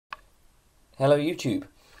Hello YouTube.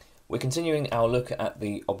 We're continuing our look at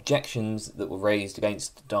the objections that were raised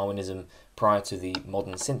against Darwinism prior to the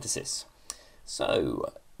modern synthesis.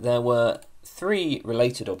 So there were three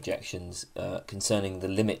related objections concerning the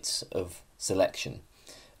limits of selection.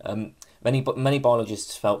 Many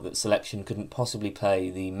biologists felt that selection couldn't possibly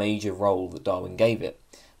play the major role that Darwin gave it,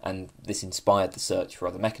 and this inspired the search for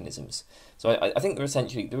other mechanisms. So I think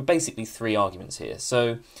there were basically three arguments here.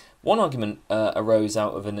 So one argument arose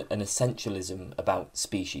out of an essentialism about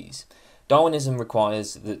species. Darwinism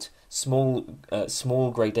requires that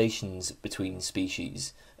small gradations between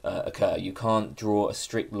species occur. You can't draw a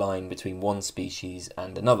strict line between one species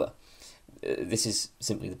and another. This is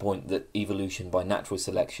simply the point that evolution by natural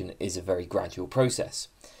selection is a very gradual process.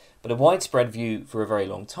 But a widespread view for a very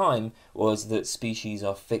long time was that species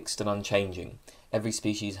are fixed and unchanging. Every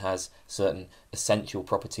species has certain essential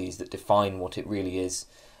properties that define what it really is,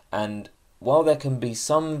 and while there can be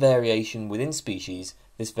some variation within species,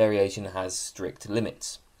 this variation has strict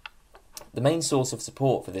limits. The main source of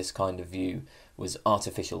support for this kind of view was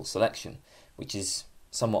artificial selection, which is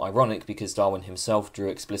somewhat ironic because Darwin himself drew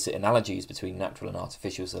explicit analogies between natural and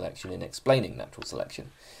artificial selection in explaining natural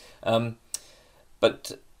selection.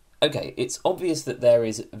 Okay, it's obvious that there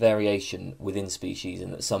is variation within species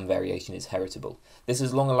and that some variation is heritable. This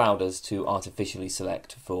has long allowed us to artificially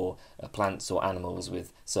select for plants or animals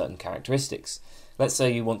with certain characteristics. Let's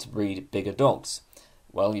say you want to breed bigger dogs.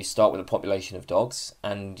 Well, you start with a population of dogs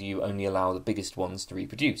and you only allow the biggest ones to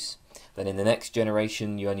reproduce. Then in the next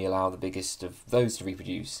generation you only allow the biggest of those to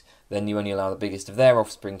reproduce. Then you only allow the biggest of their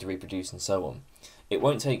offspring to reproduce, and so on. It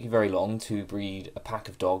won't take you very long to breed a pack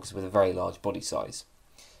of dogs with a very large body size.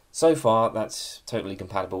 So far, that's totally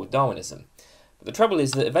compatible with Darwinism. But the trouble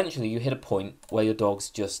is that eventually you hit a point where your dogs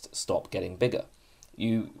just stop getting bigger.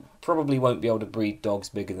 You probably won't be able to breed dogs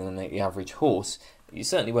bigger than the average horse. You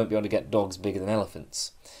certainly won't be able to get dogs bigger than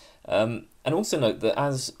elephants. And also note that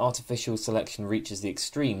as artificial selection reaches the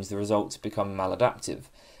extremes, the results become maladaptive.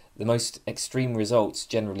 The most extreme results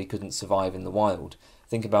generally couldn't survive in the wild.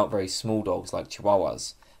 Think about very small dogs like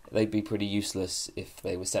Chihuahuas. They'd be pretty useless if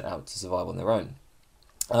they were sent out to survive on their own.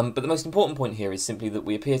 But the most important point here is simply that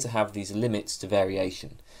we appear to have these limits to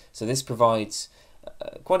variation. So this provides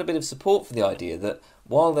quite a bit of support for the idea that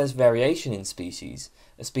while there's variation in species,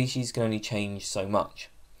 a species can only change so much.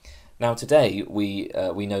 Now today we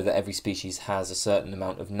know that every species has a certain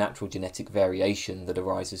amount of natural genetic variation that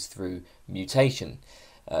arises through mutation.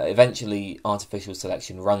 Eventually artificial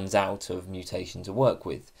selection runs out of mutation to work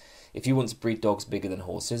with. If you want to breed dogs bigger than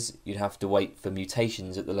horses, you'd have to wait for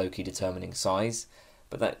mutations at the loci determining size,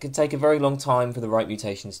 but that could take a very long time for the right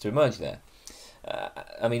mutations to emerge there.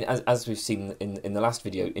 I mean, as we've seen in the last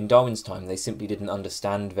video, in Darwin's time they simply didn't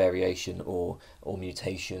understand variation or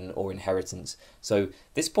mutation or inheritance. So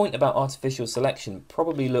this point about artificial selection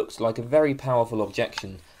probably looked like a very powerful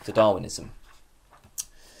objection to Darwinism.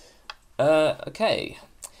 Okay,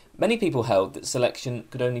 many people held that selection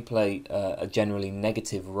could only play a generally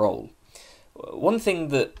negative role. One thing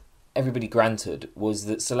that everybody granted was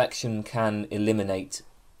that selection can eliminate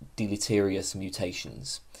deleterious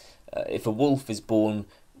mutations. If a wolf is born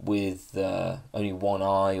with only one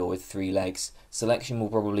eye or with 3 legs, selection will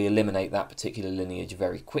probably eliminate that particular lineage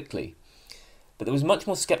very quickly. But there was much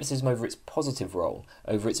more scepticism over its positive role,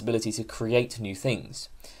 over its ability to create new things.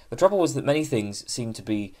 The trouble was that many things seemed to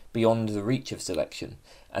be beyond the reach of selection,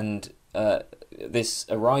 and this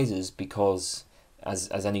arises because,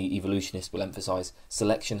 as any evolutionist will emphasise,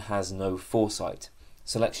 selection has no foresight.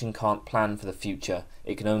 Selection can't plan for the future,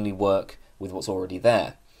 it can only work with what's already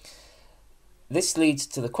there. This leads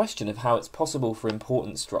to the question of how it's possible for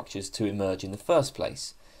important structures to emerge in the first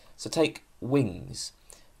place. So take wings.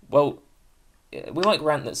 Well, we might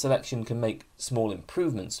grant that selection can make small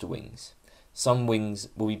improvements to wings. Some wings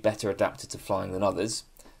will be better adapted to flying than others,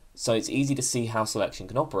 so it's easy to see how selection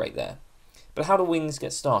can operate there. But how do wings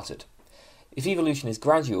get started? If evolution is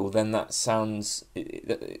gradual, then that sounds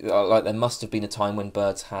like there must have been a time when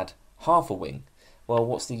birds had half a wing. Well,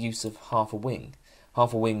 what's the use of half a wing?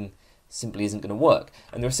 Half a wing simply isn't going to work.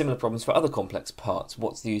 And there are similar problems for other complex parts.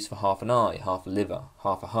 What's the use for half an eye, half a liver,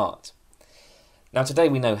 half a heart? Now today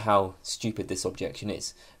we know how stupid this objection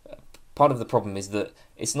is. Part of the problem is that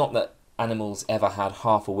it's not that animals ever had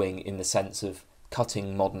half a wing in the sense of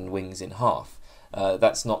cutting modern wings in half.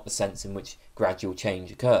 That's not the sense in which gradual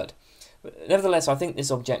change occurred. But nevertheless, I think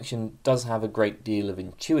this objection does have a great deal of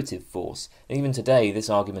intuitive force. And even today, this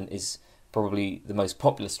argument is probably the most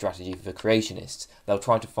popular strategy for creationists. They'll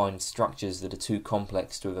try to find structures that are too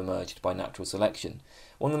complex to have emerged by natural selection.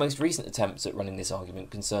 One of the most recent attempts at running this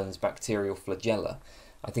argument concerns bacterial flagella.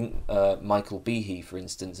 I think Michael Behe, for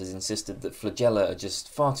instance, has insisted that flagella are just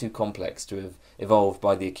far too complex to have evolved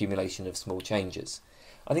by the accumulation of small changes.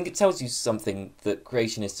 I think it tells you something that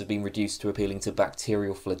creationists have been reduced to appealing to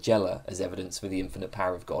bacterial flagella as evidence for the infinite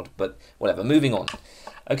power of God, but whatever, moving on.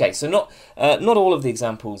 Okay, so not all of the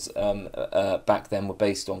examples back then were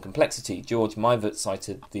based on complexity. George Mivart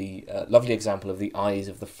cited the lovely example of the eyes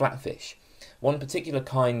of the flatfish. One particular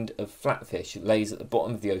kind of flatfish lays at the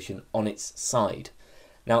bottom of the ocean on its side.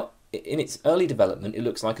 Now, in its early development, it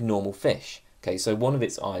looks like a normal fish. Okay, so one of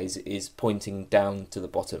its eyes is pointing down to the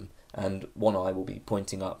bottom, and one eye will be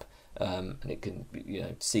pointing up, and it can,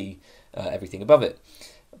 see everything above it.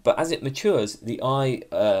 But as it matures, the eye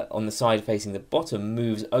on the side facing the bottom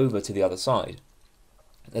moves over to the other side.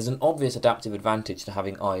 There's an obvious adaptive advantage to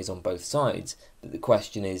having eyes on both sides, but the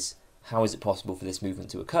question is, how is it possible for this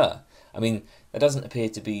movement to occur? I mean, there doesn't appear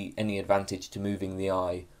to be any advantage to moving the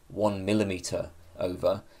eye 1 millimetre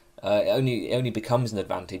over. It only becomes an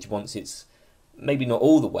advantage once it's, maybe not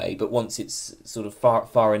all the way, but once it's sort of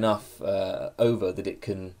far enough over that it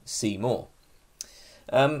can see more.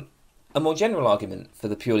 A more general argument for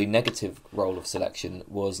the purely negative role of selection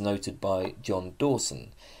was noted by John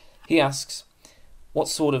Dawson. He asks, what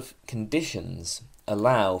sort of conditions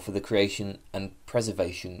allow for the creation and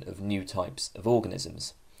preservation of new types of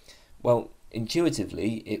organisms? Well,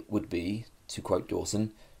 intuitively it would be, to quote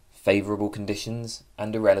Dawson, favourable conditions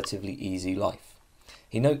and a relatively easy life.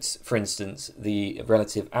 He notes, for instance, the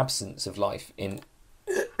relative absence of life in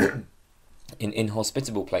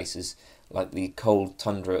inhospitable places like the cold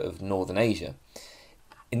tundra of northern Asia.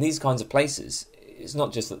 In these kinds of places, it's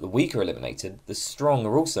not just that the weak are eliminated, the strong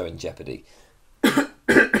are also in jeopardy.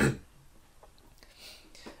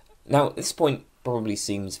 Now, this point probably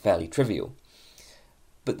seems fairly trivial,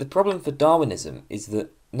 but the problem for Darwinism is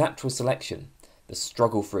that natural selection, the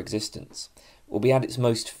struggle for existence, will be at its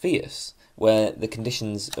most fierce where the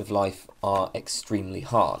conditions of life are extremely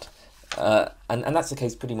hard. And that's the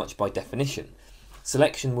case pretty much by definition.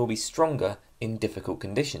 Selection will be stronger in difficult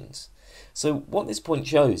conditions. So what this point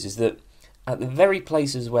shows is that at the very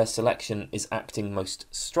places where selection is acting most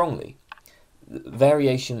strongly,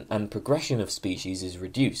 variation and progression of species is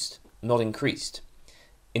reduced, not increased.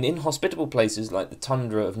 In inhospitable places like the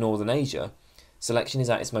tundra of northern Asia, selection is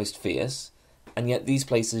at its most fierce, and yet these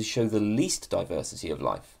places show the least diversity of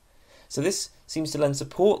life. So this seems to lend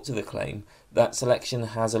support to the claim that selection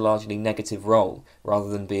has a largely negative role, rather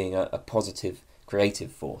than being a positive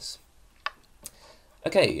creative force.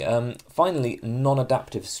 Okay, finally,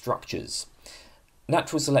 non-adaptive structures.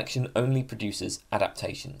 Natural selection only produces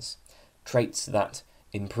adaptations, traits that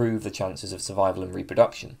improve the chances of survival and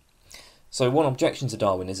reproduction. So one objection to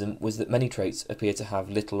Darwinism was that many traits appear to have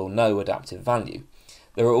little or no adaptive value.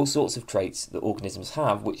 There are all sorts of traits that organisms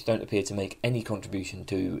have which don't appear to make any contribution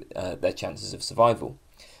to their chances of survival.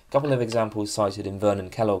 A couple of examples cited in Vernon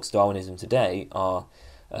Kellogg's Darwinism Today are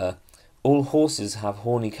all horses have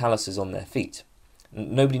horny calluses on their feet.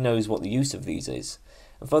 Nobody knows what the use of these is.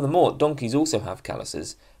 And furthermore, donkeys also have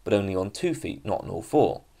calluses, but only on 2 feet, not on all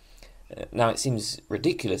 4. Now, it seems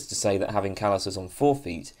ridiculous to say that having calluses on 4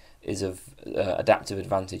 feet is of adaptive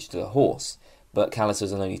advantage to the horse, but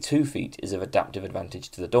calluses on only 2 feet is of adaptive advantage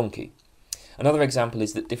to the donkey. Another example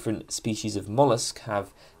is that different species of mollusk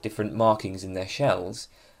have different markings in their shells,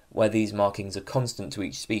 where these markings are constant to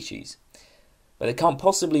each species. But they can't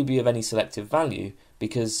possibly be of any selective value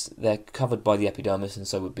because they're covered by the epidermis and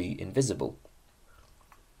so would be invisible.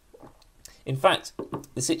 In fact,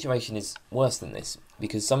 the situation is worse than this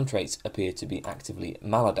because some traits appear to be actively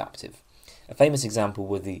maladaptive. A famous example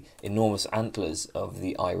were the enormous antlers of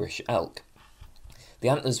the Irish elk. The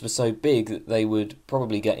antlers were so big that they would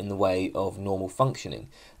probably get in the way of normal functioning,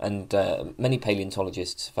 and many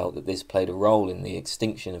paleontologists felt that this played a role in the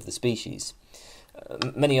extinction of the species.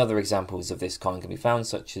 Many other examples of this kind can be found,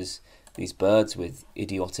 such as these birds with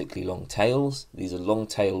idiotically long tails. These are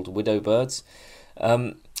long-tailed widow birds.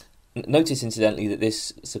 Notice, incidentally, that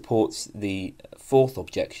this supports the fourth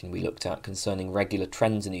objection we looked at concerning regular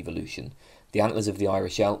trends in evolution. The antlers of the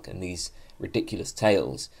Irish elk and these ridiculous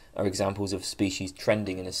tails are examples of species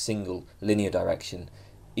trending in a single linear direction,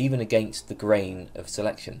 even against the grain of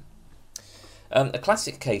selection. A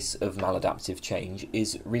classic case of maladaptive change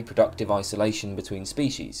is reproductive isolation between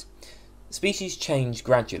species. Species change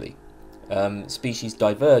gradually. Species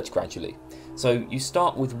diverge gradually. So you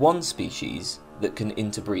start with one species that can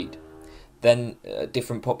interbreed. Then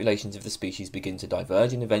different populations of the species begin to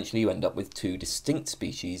diverge, and eventually you end up with 2 distinct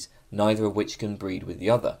species, neither of which can breed with the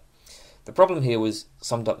other. The problem here was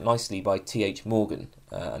summed up nicely by T.H. Morgan,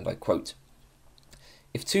 and I quote,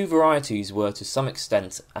 If two varieties were to some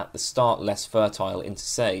extent at the start less fertile inter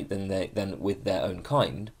se than with their own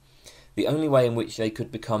kind, the only way in which they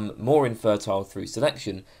could become more infertile through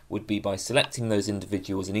selection would be by selecting those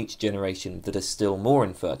individuals in each generation that are still more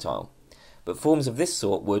infertile. But forms of this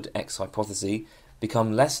sort would, ex hypothesi,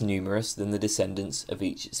 become less numerous than the descendants of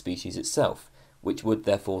each species itself, which would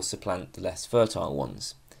therefore supplant the less fertile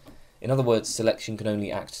ones. In other words, selection can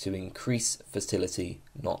only act to increase fertility,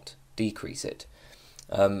 not decrease it.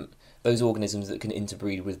 Those organisms that can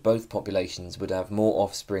interbreed with both populations would have more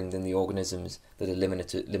offspring than the organisms that are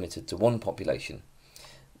limited to one population.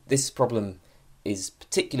 This problem is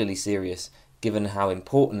particularly serious given how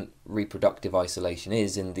important reproductive isolation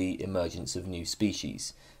is in the emergence of new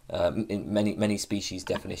species. In many species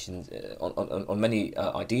definitions, on many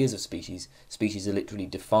ideas of species are literally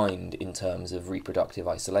defined in terms of reproductive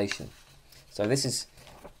isolation. So this is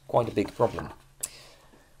quite a big problem.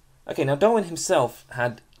 Okay, now Darwin himself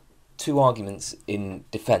had two arguments in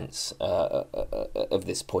defence of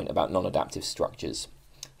this point about non-adaptive structures.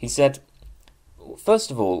 He said,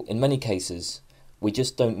 first of all, in many cases, we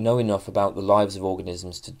just don't know enough about the lives of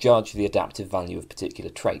organisms to judge the adaptive value of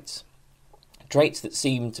particular traits. Traits that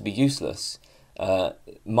seem to be useless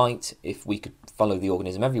might, if we could follow the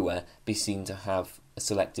organism everywhere, be seen to have a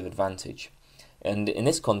selective advantage. And in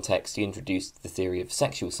this context, he introduced the theory of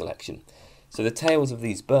sexual selection. So the tails of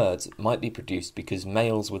these birds might be produced because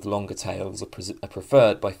males with longer tails are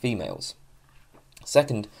preferred by females.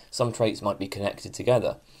 Second, some traits might be connected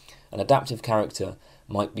together. An adaptive character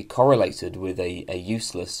might be correlated with a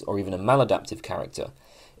useless or even a maladaptive character,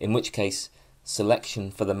 in which case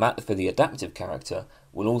selection for the adaptive character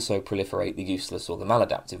will also proliferate the useless or the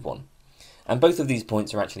maladaptive one. And both of these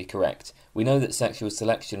points are actually correct. We know that sexual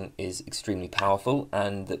selection is extremely powerful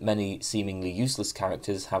and that many seemingly useless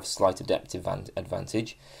characters have slight adaptive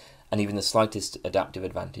advantage, and even the slightest adaptive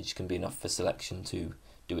advantage can be enough for selection to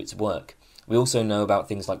do its work. We also know about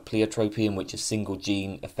things like pleiotropy, in which a single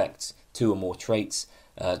gene affects two or more traits,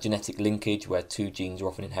 genetic linkage, where two genes are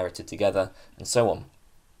often inherited together, and so on.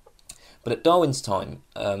 But at Darwin's time,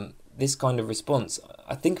 this kind of response,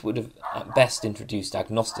 I think, would have at best introduced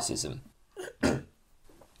agnosticism.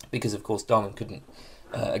 Because, of course, Darwin couldn't,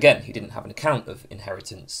 again, he didn't have an account of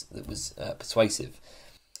inheritance that was persuasive.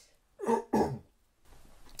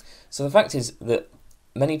 So the fact is that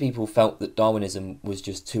many people felt that Darwinism was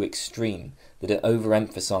just too extreme, that it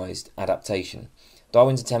overemphasised adaptation.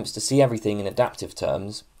 Darwin's attempts to see everything in adaptive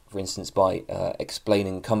terms, for instance by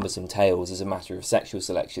explaining cumbersome tales as a matter of sexual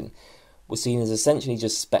selection, was seen as essentially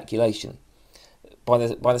just speculation. By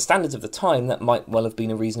the standards of the time, that might well have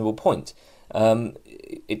been a reasonable point.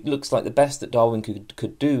 It looks like the best that Darwin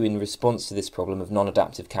could do in response to this problem of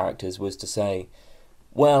non-adaptive characters was to say,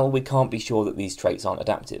 well, we can't be sure that these traits aren't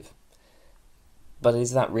adaptive. But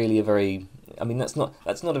is that really that's not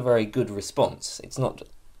a very good response. It's not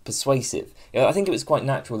persuasive. I think it was quite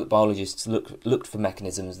natural that biologists looked for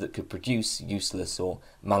mechanisms that could produce useless or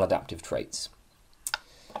maladaptive traits.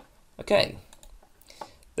 Okay.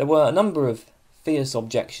 There were a number of fierce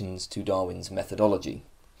objections to Darwin's methodology.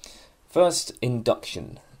 First,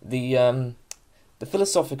 induction. The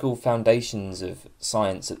philosophical foundations of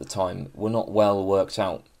science at the time were not well worked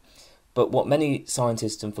out, but what many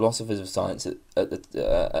scientists and philosophers of science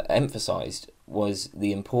emphasised was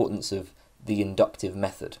the importance of the inductive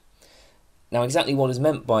method. Now, exactly what is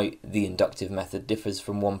meant by the inductive method differs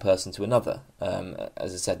from one person to another.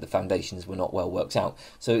 As I said, the foundations were not well worked out,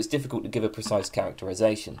 so it's difficult to give a precise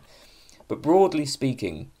characterisation. But broadly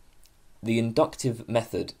speaking, the inductive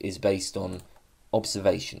method is based on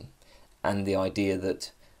observation and the idea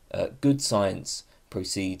that good science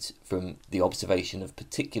proceeds from the observation of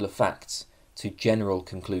particular facts to general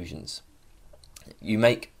conclusions. You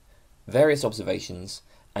make various observations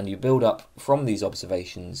and you build up from these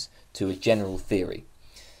observations to a general theory.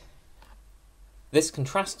 This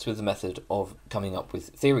contrasts with the method of coming up with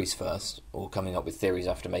theories first, or coming up with theories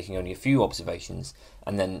after making only a few observations,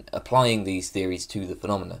 and then applying these theories to the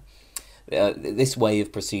phenomena. This way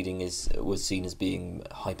of proceeding was seen as being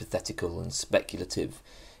hypothetical and speculative.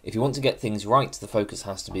 If you want to get things right, the focus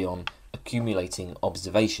has to be on accumulating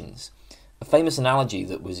observations. A famous analogy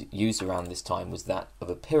that was used around this time was that of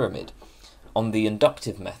a pyramid. On the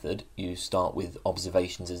inductive method, you start with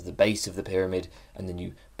observations as the base of the pyramid, and then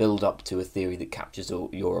you build up to a theory that captures all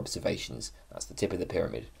your observations. That's the tip of the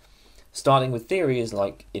pyramid. Starting with theory is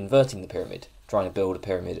like inverting the pyramid, trying to build a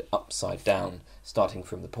pyramid upside down, starting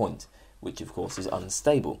from the point, which of course is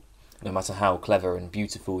unstable. No matter how clever and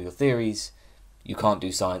beautiful your theories, you can't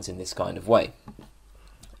do science in this kind of way.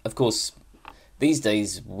 Of course, these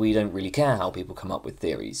days we don't really care how people come up with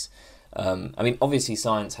theories. I mean, obviously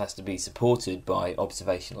science has to be supported by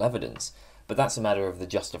observational evidence, but that's a matter of the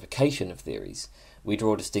justification of theories. We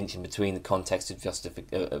draw a distinction between the context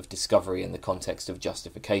of discovery and the context of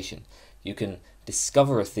justification. You can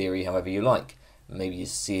discover a theory however you like. Maybe you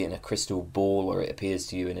see it in a crystal ball or it appears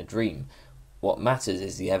to you in a dream. What matters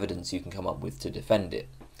is the evidence you can come up with to defend it.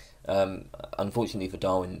 Unfortunately for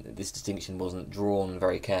Darwin, this distinction wasn't drawn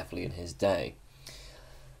very carefully in his day.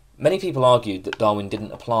 Many people argued that Darwin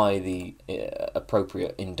didn't apply the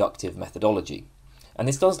appropriate inductive methodology. And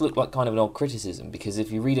this does look like kind of an old criticism, because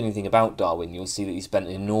if you read anything about Darwin, you'll see that he spent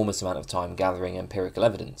an enormous amount of time gathering empirical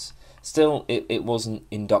evidence. Still, it wasn't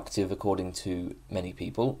inductive according to many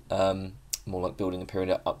people, more like building a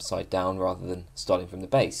pyramid upside down rather than starting from the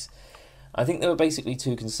base. I think there were basically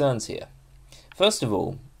two concerns here. First of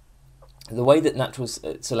all, the way that natural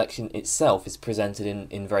selection itself is presented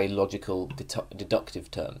in very logical, deductive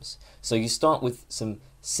terms. So you start with some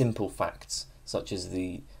simple facts, such as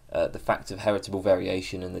the fact of heritable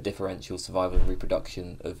variation and the differential survival and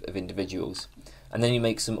reproduction of individuals. And then you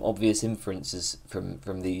make some obvious inferences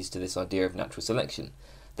from these to this idea of natural selection.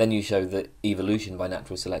 Then you show that evolution by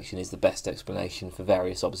natural selection is the best explanation for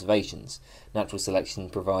various observations. Natural selection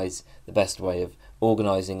provides the best way of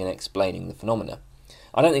organising and explaining the phenomena.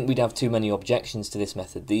 I don't think we'd have too many objections to this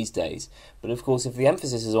method these days, but of course if the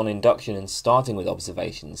emphasis is on induction and starting with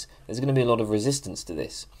observations, there's going to be a lot of resistance to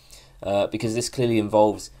this. Because this clearly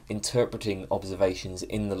involves interpreting observations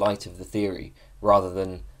in the light of the theory, rather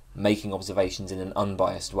than making observations in an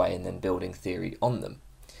unbiased way and then building theory on them.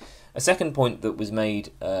 A second point that was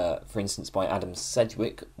made, for instance, by Adam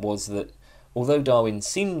Sedgwick, was that although Darwin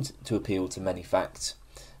seemed to appeal to many facts,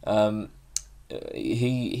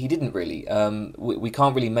 he didn't really. We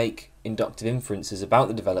can't really make inductive inferences about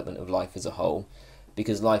the development of life as a whole,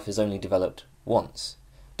 because life has only developed once.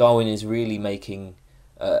 Darwin is really making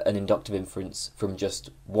an inductive inference from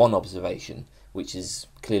just one observation, which is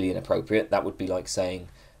clearly inappropriate. That would be like saying,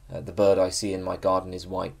 the bird I see in my garden is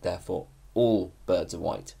white, therefore all birds are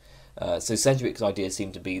white. So Sedgwick's idea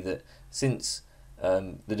seemed to be that since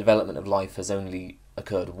the development of life has only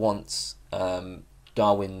occurred once,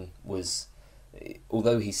 Darwin was,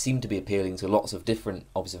 although he seemed to be appealing to lots of different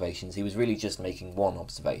observations, he was really just making one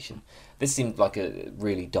observation. This seemed like a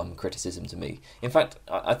really dumb criticism to me. In fact,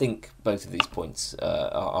 I think both of these points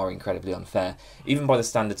are incredibly unfair. Even by the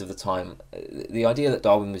standards of the time, the idea that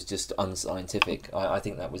Darwin was just unscientific, I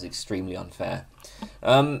think that was extremely unfair.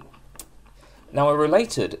 Now, a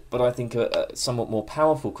related, but I think a somewhat more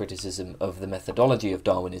powerful criticism of the methodology of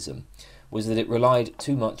Darwinism was that it relied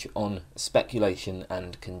too much on speculation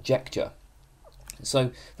and conjecture.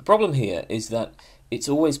 So the problem here is that it's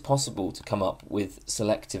always possible to come up with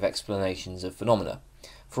selective explanations of phenomena.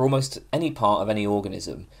 For almost any part of any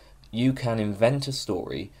organism, you can invent a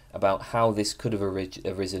story about how this could have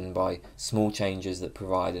arisen by small changes that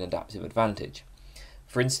provide an adaptive advantage.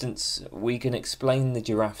 For instance, we can explain the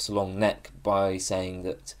giraffe's long neck by saying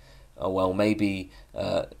that, maybe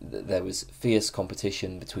there was fierce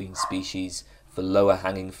competition between species for lower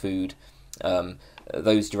hanging food.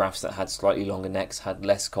 Those giraffes that had slightly longer necks had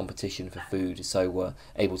less competition for food, so were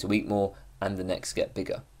able to eat more, and the necks get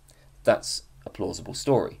bigger. That's a plausible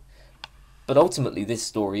story. But ultimately this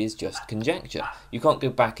story is just conjecture. You can't go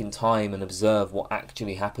back in time and observe what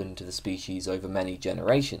actually happened to the species over many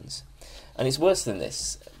generations. And it's worse than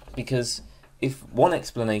this, because if one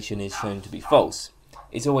explanation is shown to be false,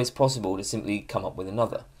 it's always possible to simply come up with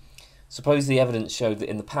another. Suppose the evidence showed that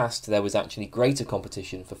in the past there was actually greater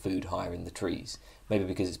competition for food higher in the trees, maybe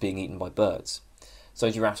because it's being eaten by birds. So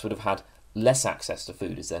giraffes would have had less access to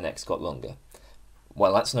food as their necks got longer.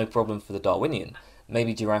 Well, that's no problem for the Darwinian.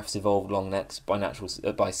 Maybe giraffes evolved long necks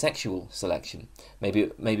by sexual selection. Maybe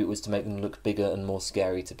it was to make them look bigger and more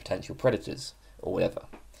scary to potential predators, or whatever.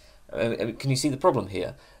 Can you see the problem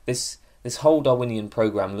here? This whole Darwinian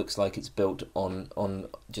program looks like it's built on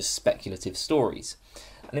just speculative stories.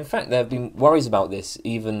 And in fact, there have been worries about this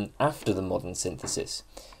even after the modern synthesis.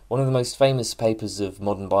 One of the most famous papers of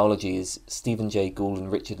modern biology is Stephen Jay Gould and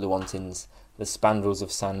Richard Lewontin's The Spandrels of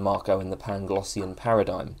San Marco in the Panglossian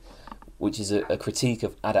Paradigm, which is a critique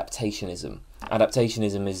of adaptationism.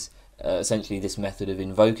 Adaptationism is essentially this method of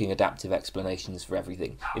invoking adaptive explanations for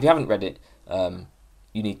everything. If you haven't read it,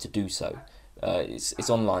 you need to do so. It's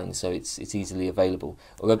online, so it's easily available.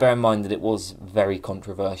 Although bear in mind that it was very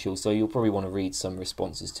controversial, so you'll probably want to read some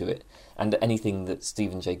responses to it. And anything that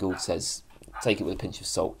Stephen Jay Gould says, take it with a pinch of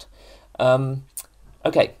salt.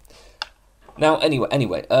 Okay. Now,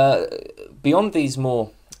 anyway, beyond these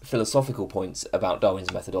more philosophical points about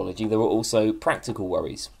Darwin's methodology, there were also practical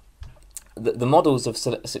worries. the models of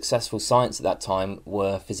successful science at that time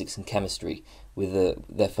were physics and chemistry, with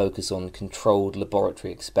their focus on controlled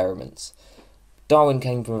laboratory experiments. Darwin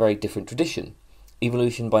came from a very different tradition.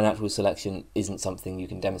 Evolution by natural selection isn't something you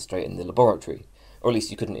can demonstrate in the laboratory, or at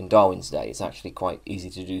least you couldn't in Darwin's day. It's actually quite easy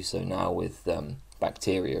to do so now with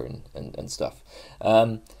bacteria and stuff.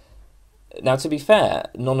 Now, to be fair,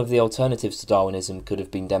 none of the alternatives to Darwinism could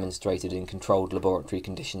have been demonstrated in controlled laboratory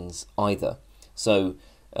conditions either. So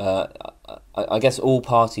I guess all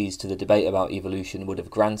parties to the debate about evolution would have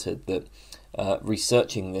granted that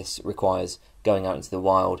researching this requires going out into the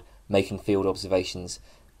wild, making field observations,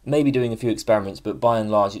 maybe doing a few experiments, but by and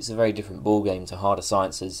large it's a very different ballgame to harder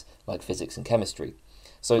sciences like physics and chemistry.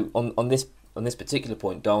 So on this particular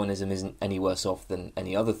point, Darwinism isn't any worse off than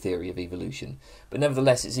any other theory of evolution, but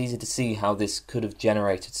nevertheless it's easy to see how this could have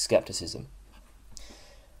generated scepticism.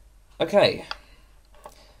 Okay,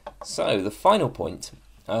 so the final point,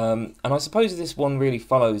 and I suppose this one really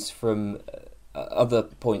follows from other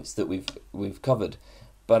points that we've covered,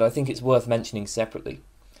 but I think it's worth mentioning separately.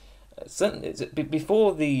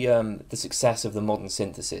 Before the success of the modern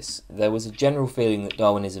synthesis, there was a general feeling that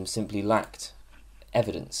Darwinism simply lacked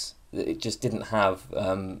evidence. That it just didn't have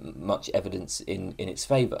much evidence in its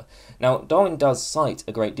favour. Now, Darwin does cite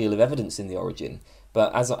a great deal of evidence in The Origin,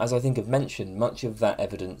 but as I think I've mentioned, much of that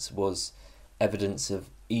evidence was evidence of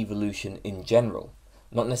evolution in general,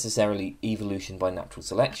 not necessarily evolution by natural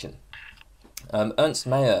selection. Ernst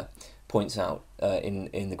Mayr points out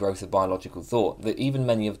in The Growth of Biological Thought that even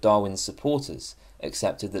many of Darwin's supporters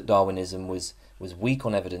accepted that Darwinism was weak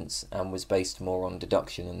on evidence and was based more on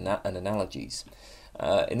deduction and analogies.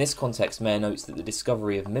 In this context, Mayr notes that the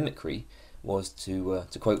discovery of mimicry was, to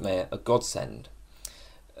quote Mayr, a godsend.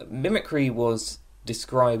 Mimicry was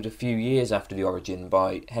described a few years after The Origin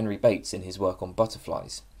by Henry Bates in his work on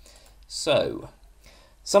butterflies. So,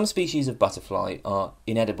 some species of butterfly are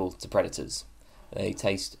inedible to predators. They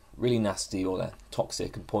taste really nasty or they're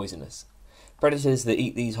toxic and poisonous. Predators that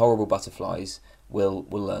eat these horrible butterflies will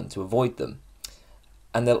learn to avoid them.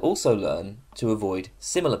 And they'll also learn to avoid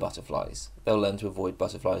similar butterflies. They'll learn to avoid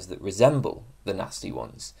butterflies that resemble the nasty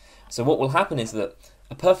ones. So what will happen is that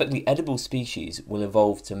a perfectly edible species will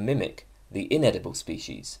evolve to mimic the inedible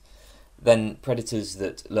species. Then predators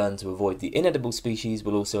that learn to avoid the inedible species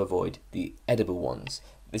will also avoid the edible ones.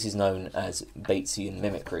 This is known as Batesian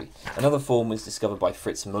mimicry. Another form was discovered by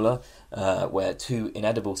Fritz Müller, where two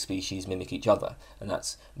inedible species mimic each other, and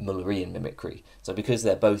that's Müllerian mimicry. So because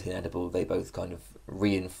they're both inedible, they both kind of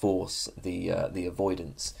reinforce the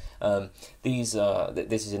avoidance. This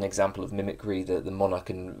is an example of mimicry, the monarch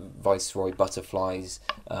and viceroy butterflies.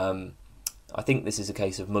 I think this is a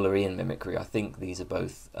case of Müllerian mimicry. I think these are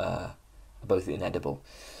both inedible.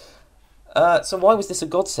 So why was this a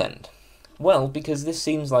godsend? Well, because this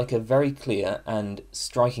seems like a very clear and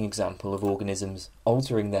striking example of organisms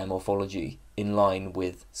altering their morphology in line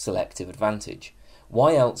with selective advantage.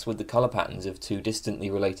 Why else would the colour patterns of two distantly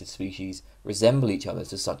related species resemble each other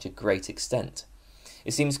to such a great extent?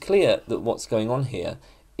 It seems clear that what's going on here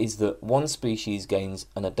is that one species gains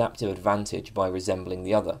an adaptive advantage by resembling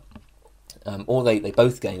the other, or they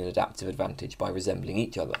both gain an adaptive advantage by resembling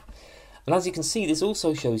each other. And as you can see, this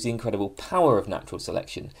also shows the incredible power of natural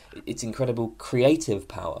selection, its incredible creative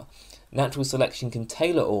power. Natural selection can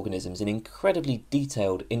tailor organisms in incredibly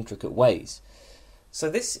detailed, intricate ways. So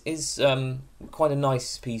this is quite a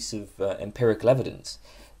nice piece of empirical evidence.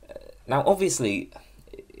 Now, obviously,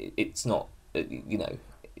 it's not,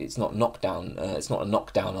 it's not knockdown. It's not a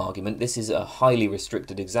knockdown argument. This is a highly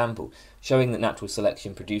restricted example. Showing that natural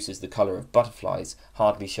selection produces the colour of butterflies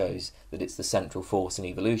hardly shows that it's the central force in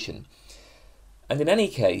evolution. And in any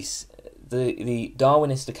case, the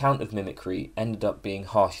Darwinist account of mimicry ended up being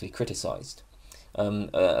harshly criticised.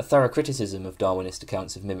 A thorough criticism of Darwinist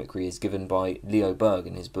accounts of mimicry is given by Leo Berg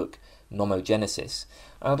in his book Nomogenesis.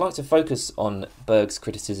 And I'd like to focus on Berg's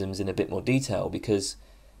criticisms in a bit more detail because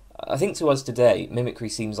I think to us today, mimicry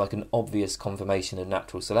seems like an obvious confirmation of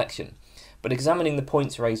natural selection. But examining the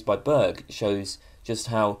points raised by Berg shows just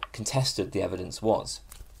how contested the evidence was.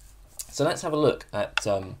 So let's have a look at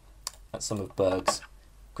some of Berg's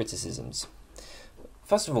criticisms.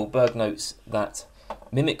 First of all, Berg notes that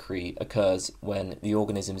mimicry occurs when the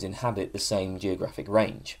organisms inhabit the same geographic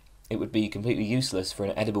range. It would be completely useless for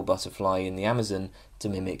an edible butterfly in the Amazon to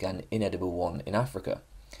mimic an inedible one in Africa.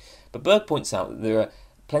 But Berg points out that there are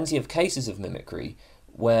plenty of cases of mimicry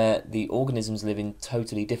where the organisms live in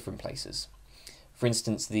totally different places. For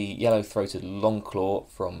instance, the yellow-throated longclaw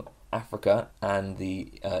from Africa and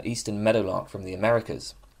the eastern meadowlark from the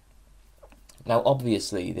Americas. Now,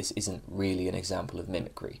 obviously, this isn't really an example of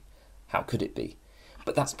mimicry. How could it be?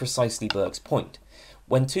 But that's precisely Berg's point.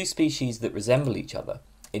 When two species that resemble each other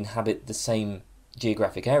inhabit the same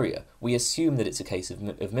geographic area, we assume that it's a case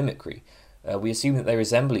of mimicry. We assume that they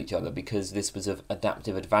resemble each other because this was of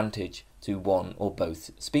adaptive advantage to one or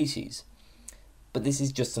both species. But this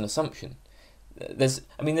is just an assumption. There's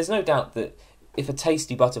no doubt that if a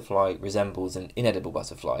tasty butterfly resembles an inedible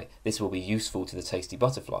butterfly, this will be useful to the tasty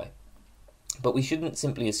butterfly. But we shouldn't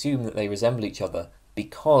simply assume that they resemble each other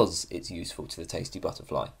because it's useful to the tasty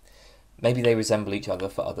butterfly. Maybe they resemble each other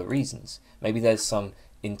for other reasons. Maybe there's some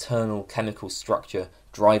internal chemical structure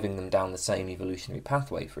driving them down the same evolutionary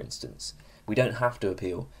pathway, for instance. We don't have to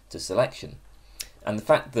appeal to selection. And the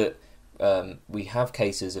fact that we have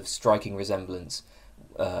cases of striking resemblance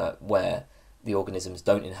where the organisms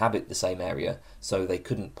don't inhabit the same area, so they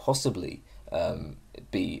couldn't possibly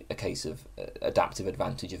be a case of adaptive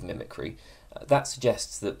advantage of mimicry, that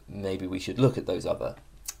suggests that maybe we should look at those other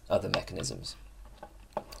mechanisms.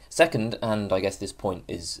 Second, and I guess this point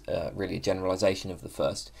is really a generalization of the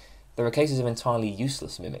first, there are cases of entirely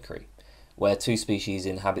useless mimicry, where two species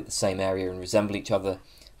inhabit the same area and resemble each other,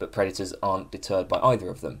 but predators aren't deterred by either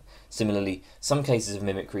of them. Similarly, some cases of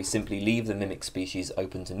mimicry simply leave the mimic species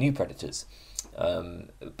open to new predators.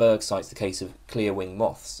 Berg cites the case of clear-wing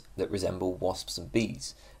moths that resemble wasps and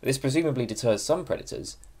bees. This presumably deters some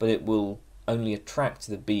predators, but it will only attract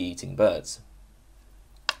the bee-eating birds.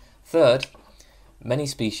 Third, many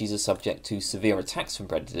species are subject to severe attacks from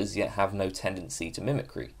predators, yet have no tendency to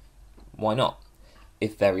mimicry. Why not?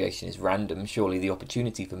 If variation is random, surely the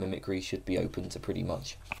opportunity for mimicry should be open to pretty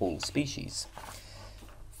much all species.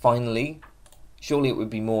 Finally, surely it would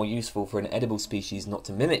be more useful for an edible species not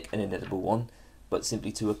to mimic an inedible one, but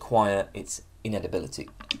simply to acquire its inedibility.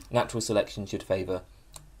 Natural selection should favour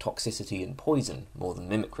toxicity and poison more than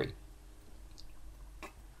mimicry.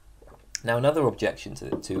 Now, another objection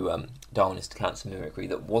to Darwinist accounts of mimicry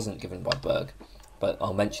that wasn't given by Berg, but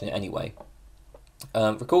I'll mention it anyway.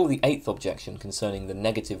 Recall the eighth objection concerning the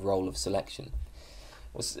negative role of selection.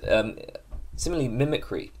 Similarly,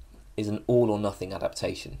 mimicry is an all-or-nothing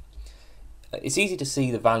adaptation. It's easy to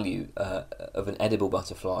see the value of an edible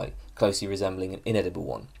butterfly closely resembling an inedible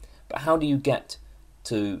one, but how do you get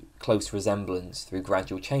to close resemblance through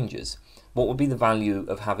gradual changes? What would be the value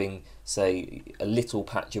of having, say, a little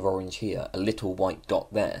patch of orange here, a little white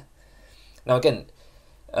dot there? Now again,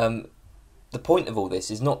 the point of all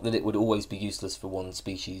this is not that it would always be useless for one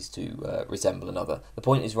species to resemble another. The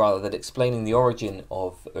point is rather that explaining the origin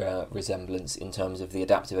of resemblance in terms of the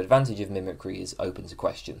adaptive advantage of mimicry is open to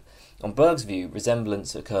question. On Berg's view,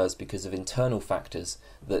 resemblance occurs because of internal factors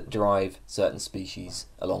that drive certain species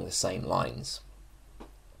along the same lines.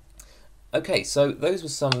 Okay, so those were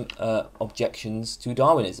some objections to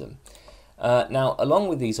Darwinism. Now, along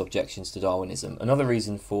with these objections to Darwinism, another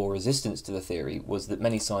reason for resistance to the theory was that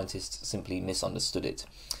many scientists simply misunderstood it.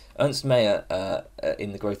 Ernst Mayr,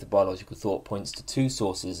 in The Growth of Biological Thought, points to two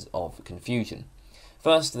sources of confusion.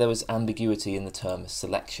 First, there was ambiguity in the term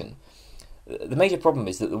selection. The major problem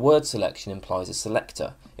is that the word selection implies a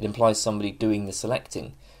selector. It implies somebody doing the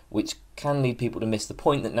selecting, which can lead people to miss the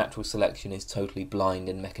point that natural selection is totally blind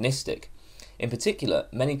and mechanistic. In particular,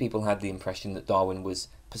 many people had the impression that Darwin was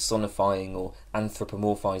personifying or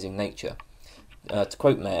anthropomorphizing nature. To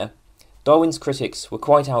quote Mayr, Darwin's critics were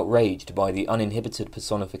quite outraged by the uninhibited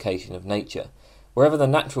personification of nature. Wherever the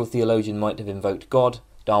natural theologian might have invoked God,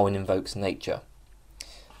 Darwin invokes nature.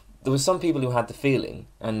 There were some people who had the feeling,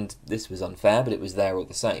 and this was unfair, but it was there all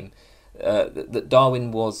the same, that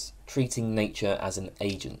Darwin was treating nature as an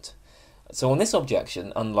agent. So on this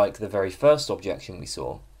objection, unlike the very first objection we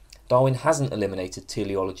saw, Darwin hasn't eliminated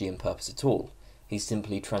teleology and purpose at all. He's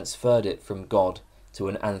simply transferred it from God to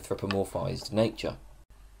an anthropomorphized nature.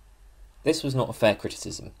 This was not a fair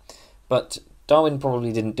criticism, but Darwin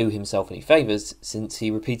probably didn't do himself any favours, since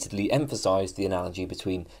he repeatedly emphasised the analogy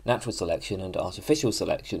between natural selection and artificial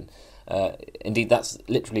selection. Indeed, that's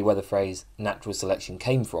literally where the phrase natural selection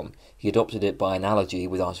came from. He adopted it by analogy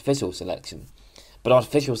with artificial selection. But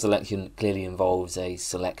artificial selection clearly involves a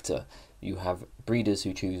selector. You have breeders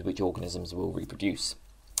who choose which organisms will reproduce.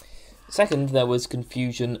 Second, there was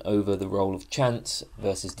confusion over the role of chance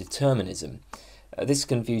versus determinism. This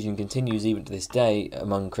confusion continues even to this day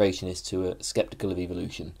among creationists who are sceptical of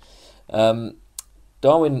evolution.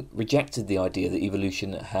 Darwin rejected the idea that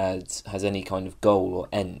evolution has any kind of goal or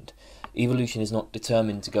end. Evolution is not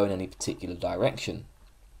determined to go in any particular direction.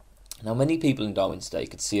 Now, many people in Darwin's day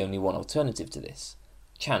could see only one alternative to this: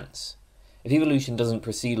 chance. If evolution doesn't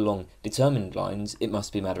proceed along determined lines, it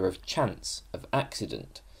must be a matter of chance, of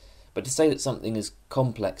accident. But to say that something as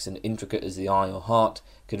complex and intricate as the eye or heart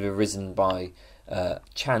could have arisen by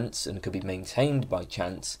chance and could be maintained by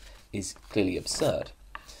chance is clearly absurd.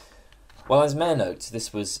 Well, as Mayer notes,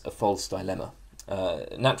 this was a false dilemma.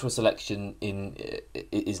 Natural selection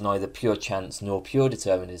is neither pure chance nor pure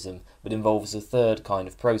determinism, but involves a third kind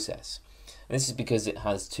of process. And this is because it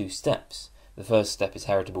has two steps. The first step is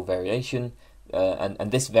heritable variation,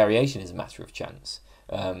 and this variation is a matter of chance.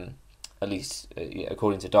 At least,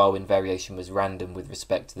 according to Darwin, variation was random with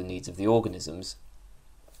respect to the needs of the organisms.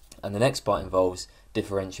 And the next part involves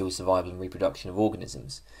differential survival and reproduction of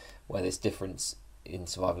organisms, where this difference in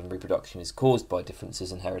survival and reproduction is caused by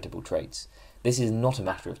differences in heritable traits. This is not a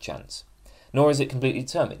matter of chance, nor is it completely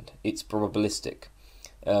determined. It's probabilistic.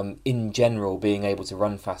 In general, being able to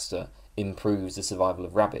run faster improves the survival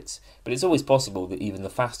of rabbits, but it's always possible that even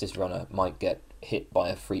the fastest runner might get hit by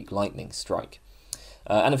a freak lightning strike.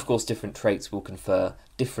 And of course, different traits will confer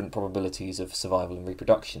different probabilities of survival and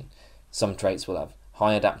reproduction. Some traits will have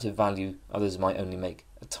high adaptive value, others might only make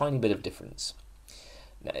a tiny bit of difference.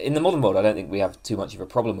 In the modern world, I don't think we have too much of a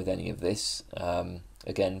problem with any of this,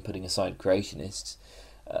 again, putting aside creationists,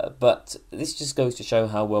 but this just goes to show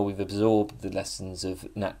how well we've absorbed the lessons of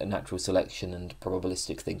natural selection and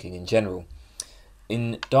probabilistic thinking in general.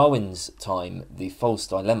 In Darwin's time, the false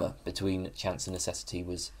dilemma between chance and necessity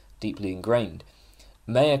was deeply ingrained.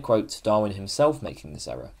 Mayer quotes Darwin himself making this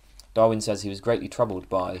error. Darwin says he was greatly troubled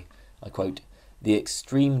by, I quote, "the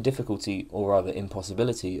extreme difficulty, or rather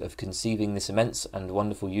impossibility, of conceiving this immense and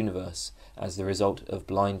wonderful universe as the result of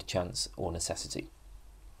blind chance or necessity."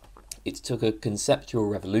 It took a conceptual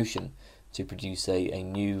revolution to produce a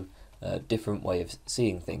new, different way of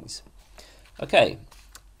seeing things. Okay,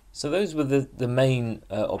 so those were the main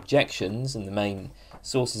objections and the main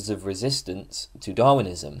sources of resistance to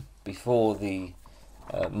Darwinism before the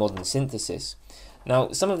modern synthesis.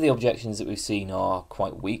 Now, some of the objections that we've seen are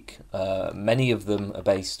quite weak. Many of them are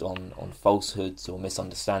based on falsehoods or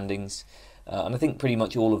misunderstandings, and I think pretty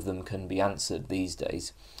much all of them can be answered these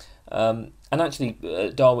days. And actually,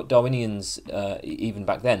 Darwinians, even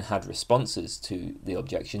back then, had responses to the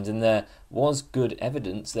objections, and there was good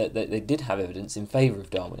evidence that they did have evidence in favour of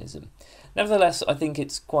Darwinism. Nevertheless, I think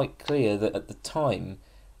it's quite clear that at the time,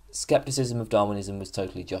 scepticism of Darwinism was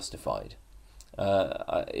totally justified.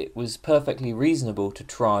 It was perfectly reasonable to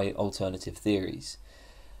try alternative theories.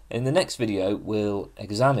 In the next video, we'll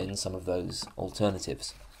examine some of those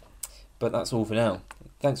alternatives. But that's all for now.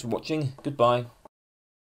 Thanks for watching. Goodbye.